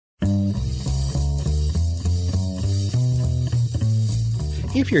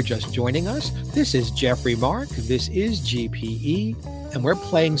If you're just joining us, this is Jeffrey Mark, this is GPE, and we're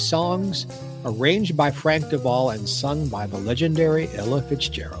playing songs arranged by Frank DeVol and sung by the legendary Ella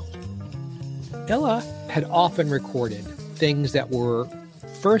Fitzgerald. Ella had often recorded things that were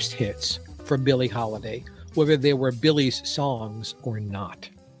first hits for Billie Holiday, whether they were Billie's songs or not.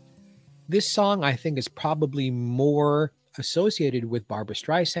 This song, I think, is probably more associated with Barbra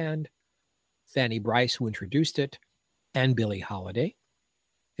Streisand, Fanny Brice, who introduced it, and Billie Holiday.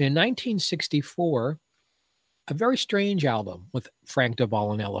 In 1964, a very strange album with Frank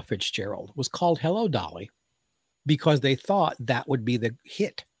DeVol and Ella Fitzgerald was called Hello, Dolly, because they thought that would be the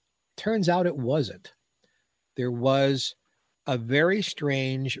hit. Turns out it wasn't. There was a very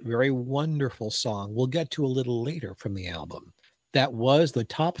strange, very wonderful song we'll get to a little later from the album that was the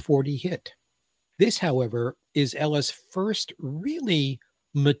top 40 hit. This, however, is Ella's first really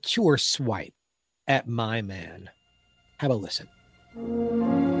mature swipe at My Man. Have a listen.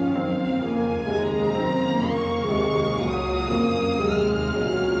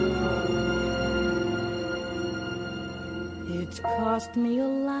 It's cost me a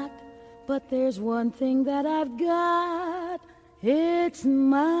lot, but there's one thing that I've got. It's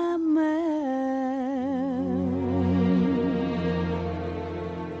my man.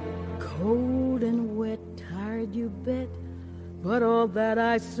 Cold and wet, tired you bet, but all that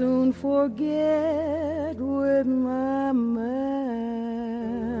I soon forget with my man.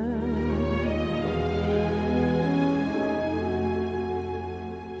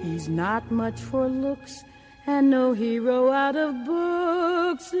 He's not much for looks, and no hero out of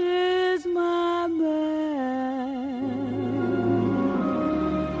books is my man.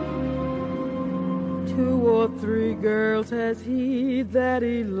 2 or 3 girls has he that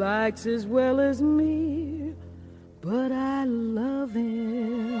he likes as well as me, but I love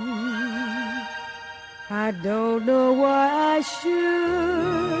him. I don't know why I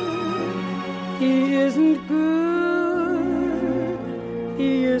should. He isn't good,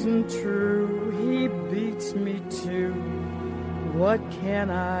 he isn't true, he beats me too. What can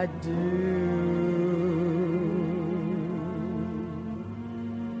I do?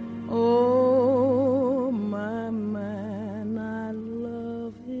 Oh, my man, I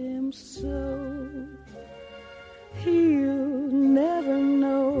love him so. He'll never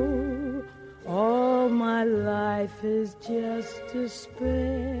know all my life is just to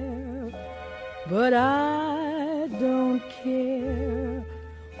spare, but I don't care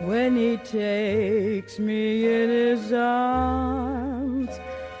when he takes me in his arms.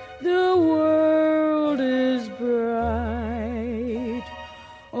 The world is bright,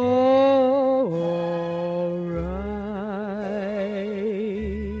 all right.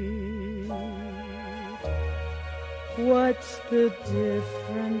 What's the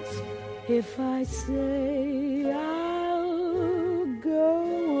difference if I say I'll go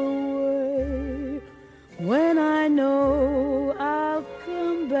away when I know I'll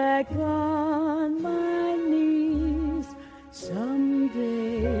come back on my knees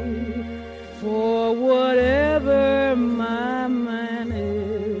someday? For whatever my man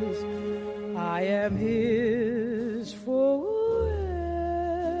is, I am his forever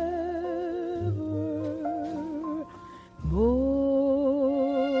more.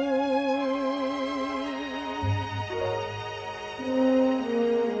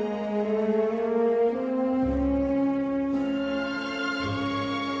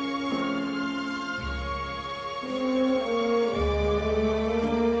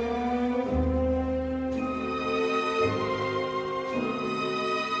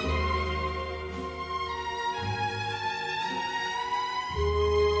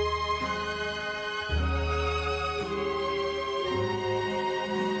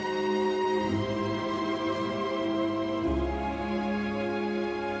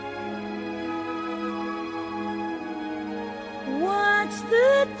 What's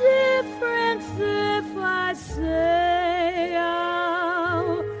the difference if I say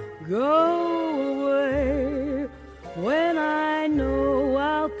I'll go away when I know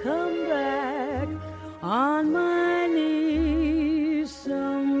I'll come back on my knees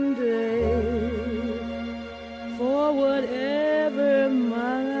someday? For whatever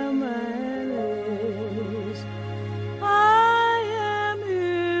my man is, I am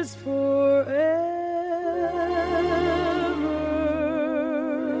his forever.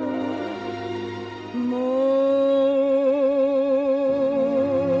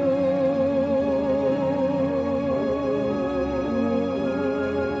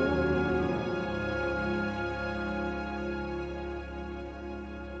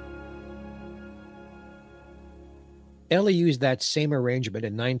 Ella used that same arrangement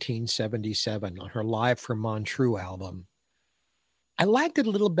in 1977 on her Live from Montreux album. I liked it a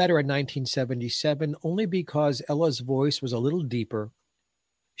little better in 1977 only because Ella's voice was a little deeper.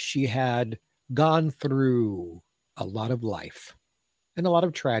 She had gone through a lot of life and a lot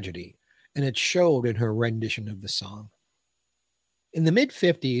of tragedy, and it showed in her rendition of the song. In the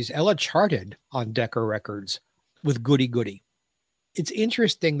mid-50s, Ella charted on Decca Records with Goody Goody. It's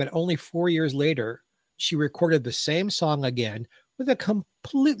interesting that only 4 years later, she recorded the same song again with a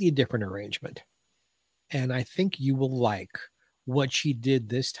completely different arrangement. And I think you will like what she did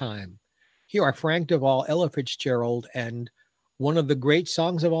this time. Here are Frank Duvall, Ella Fitzgerald, and one of the great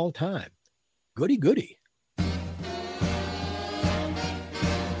songs of all time, Goody Goody.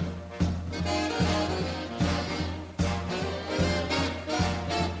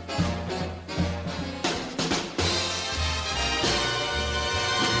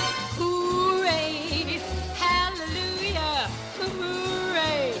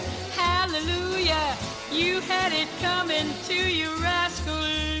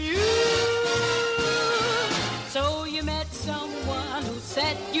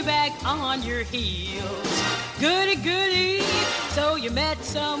 Set you back on your heels. Goody, goody. So you met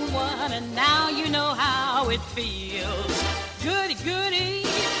someone and now you know how it feels. Goody, goody.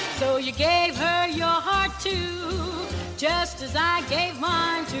 So you gave her your heart too, just as I gave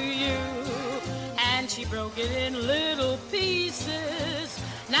mine to you. And she broke it in little pieces.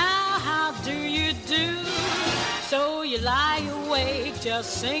 Now how do you do? So you lie awake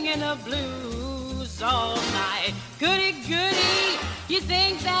just singing the blues all night. Goody, goody. You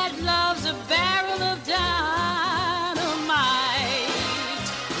think that love's a barrel of dynamite.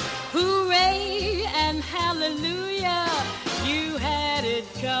 Hooray and hallelujah, you had it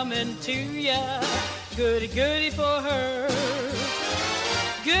coming to ya. Goody, goody for her,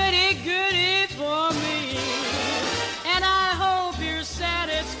 goody, goody for me. And I hope you're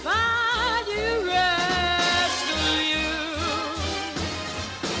satisfied, you rascal, you.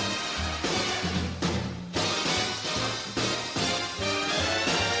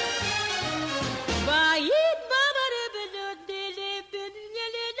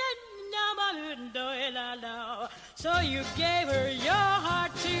 So you gave her your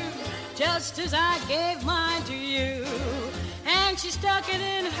heart too, just as I gave mine to you. And she stuck it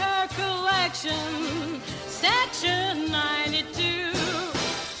in her collection, section 92.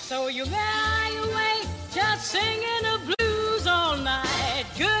 So you lie awake just singing the blues all night.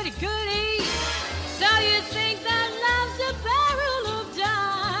 Goody, goody. So you think that love's a barrel of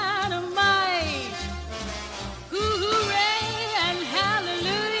dynamite. Hooray and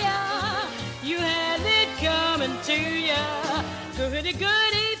hallelujah, you had it coming to ya. Goody,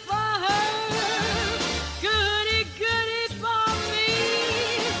 goody for her, goody, goody for me.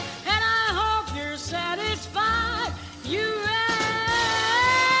 And I hope you're satisfied, you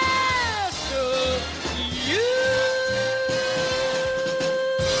rascal, you.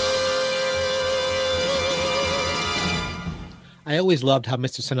 I always loved how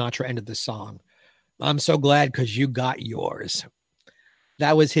Mr. Sinatra ended the song. I'm so glad because you got yours.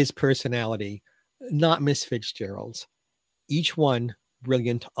 That was his personality, not Miss Fitzgerald's. Each one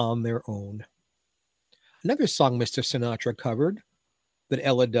brilliant on their own. Another song Mr. Sinatra covered that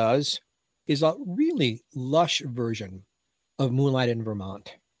Ella does is a really lush version of Moonlight in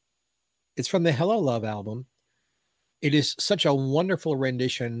Vermont. It's from the Hello Love album. It is such a wonderful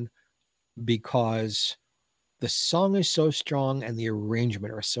rendition because the song is so strong and the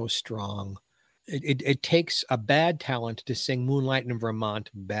arrangement are so strong. It takes a bad talent to sing Moonlight in Vermont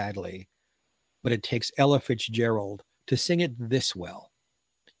badly, but it takes Ella Fitzgerald to sing it this well.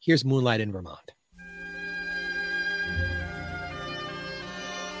 Here's Moonlight in Vermont.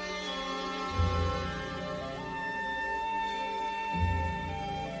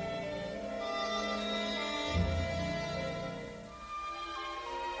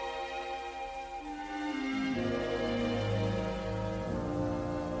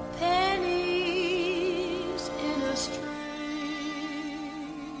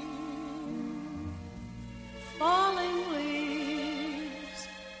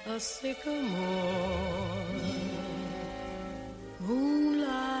 Sycamore,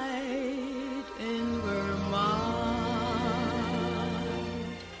 moonlight in Vermont.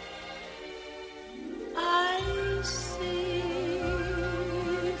 I see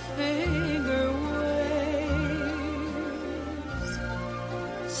finger waves,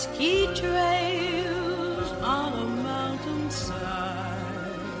 ski trails on a mountainside,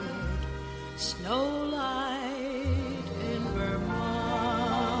 snow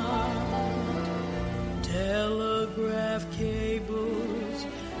cables,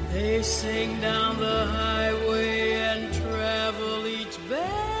 they sing down the highway and travel each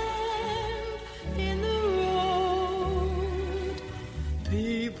bend in the road.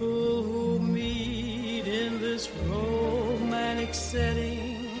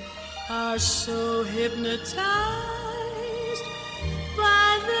 setting are so hypnotized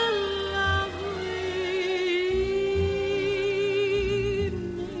by the lovely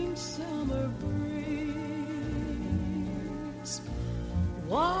evening summer breeze,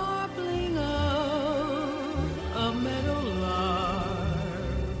 warbling of a meadowlark,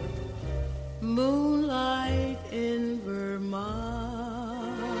 moonlight in Vermont.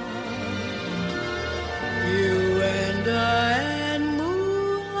 You and I and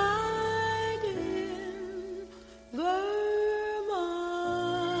moonlight in Vermont.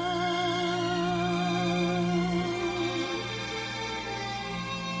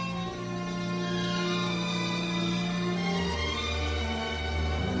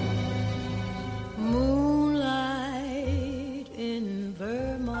 Moonlight in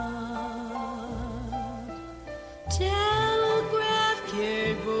Vermont. Telegraph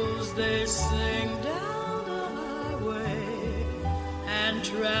cables, they sing down the highway and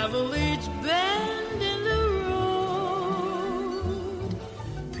travel each bend in the road.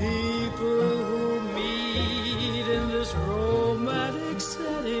 People who meet in this romantic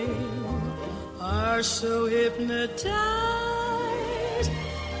setting are so hypnotized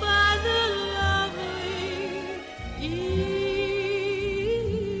by the lovely evening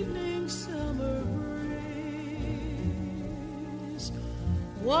summer breeze,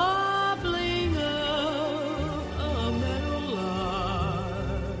 warbling of a meadowlark,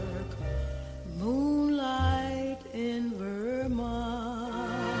 moonlight in Vermont.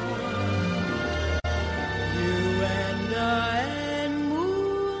 You and I and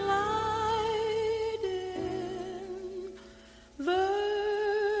moonlight in Vermont.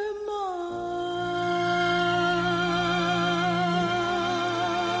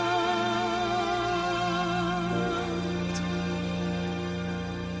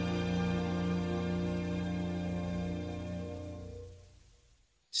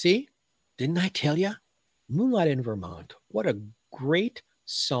 See? Didn't I tell you? Moonlight in Vermont. What a great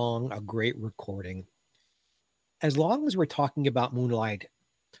song, a great recording. As long as we're talking about moonlight,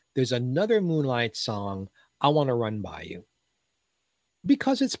 there's another moonlight song I want to run by you.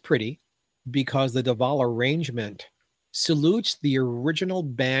 Because it's pretty, because the Duvall arrangement salutes the original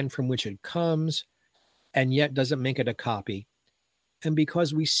band from which it comes, and yet doesn't make it a copy, and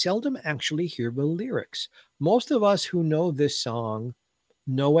because we seldom actually hear the lyrics. Most of us who know this song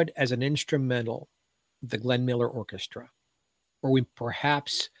know it as an instrumental, the Glenn Miller Orchestra, or we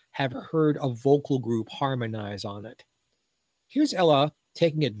perhaps have heard a vocal group harmonize on it. Here's Ella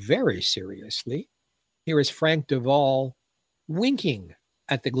taking it very seriously. Here is Frank Duvall winking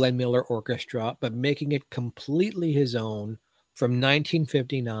at the Glenn Miller Orchestra, but making it completely his own from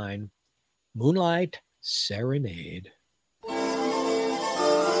 1959, Moonlight Serenade.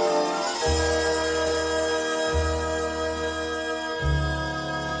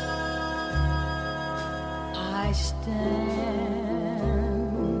 I stand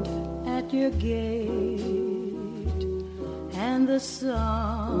at your gate, and the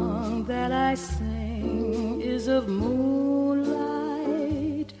song that I sing is of moonlight.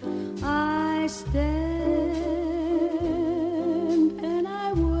 I stand and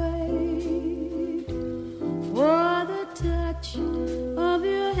I wait for the touch of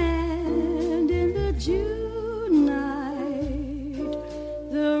your hand in the June night.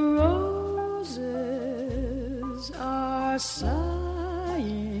 The roses are sighing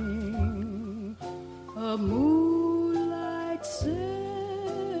a moonlight serenade.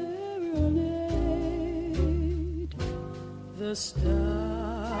 The stars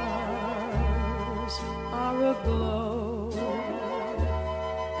are aglow,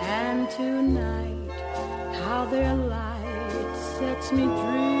 and tonight how their light sets me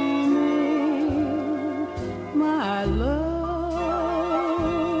dreaming, my love.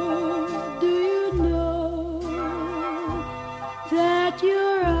 Do you know that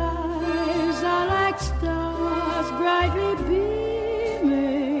your eyes are like stars brightly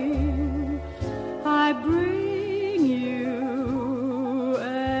beaming? I bring you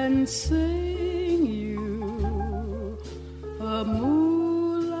and sing you a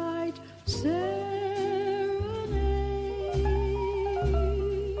moonlight serenade.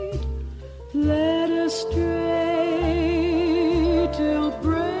 Let us stray till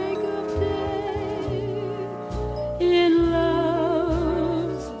break of day in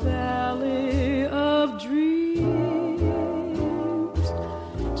love's valley of dreams.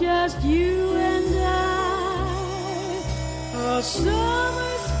 Just you and I, a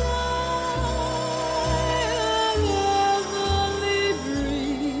summer sky, a heavenly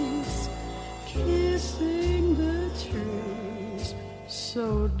breeze, kissing the trees.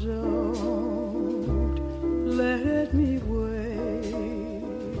 So don't let me wait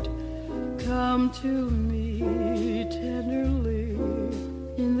to me tenderly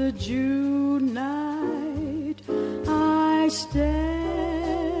in the June night. I stand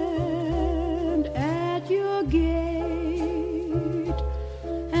at your gate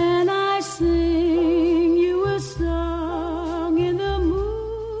and I sing you a song in the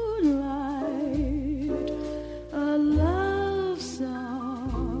moonlight, a love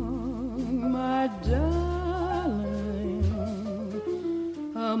song, my darling,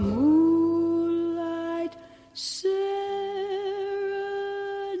 a moonlight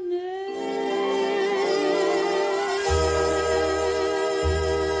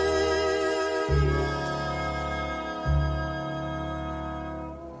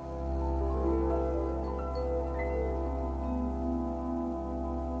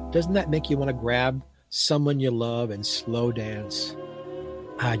Doesn't that make you want to grab someone you love and slow dance?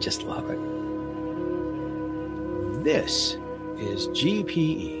 I just love it. This is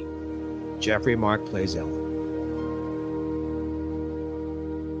GPE. Jeffrey Mark Plays Ellen.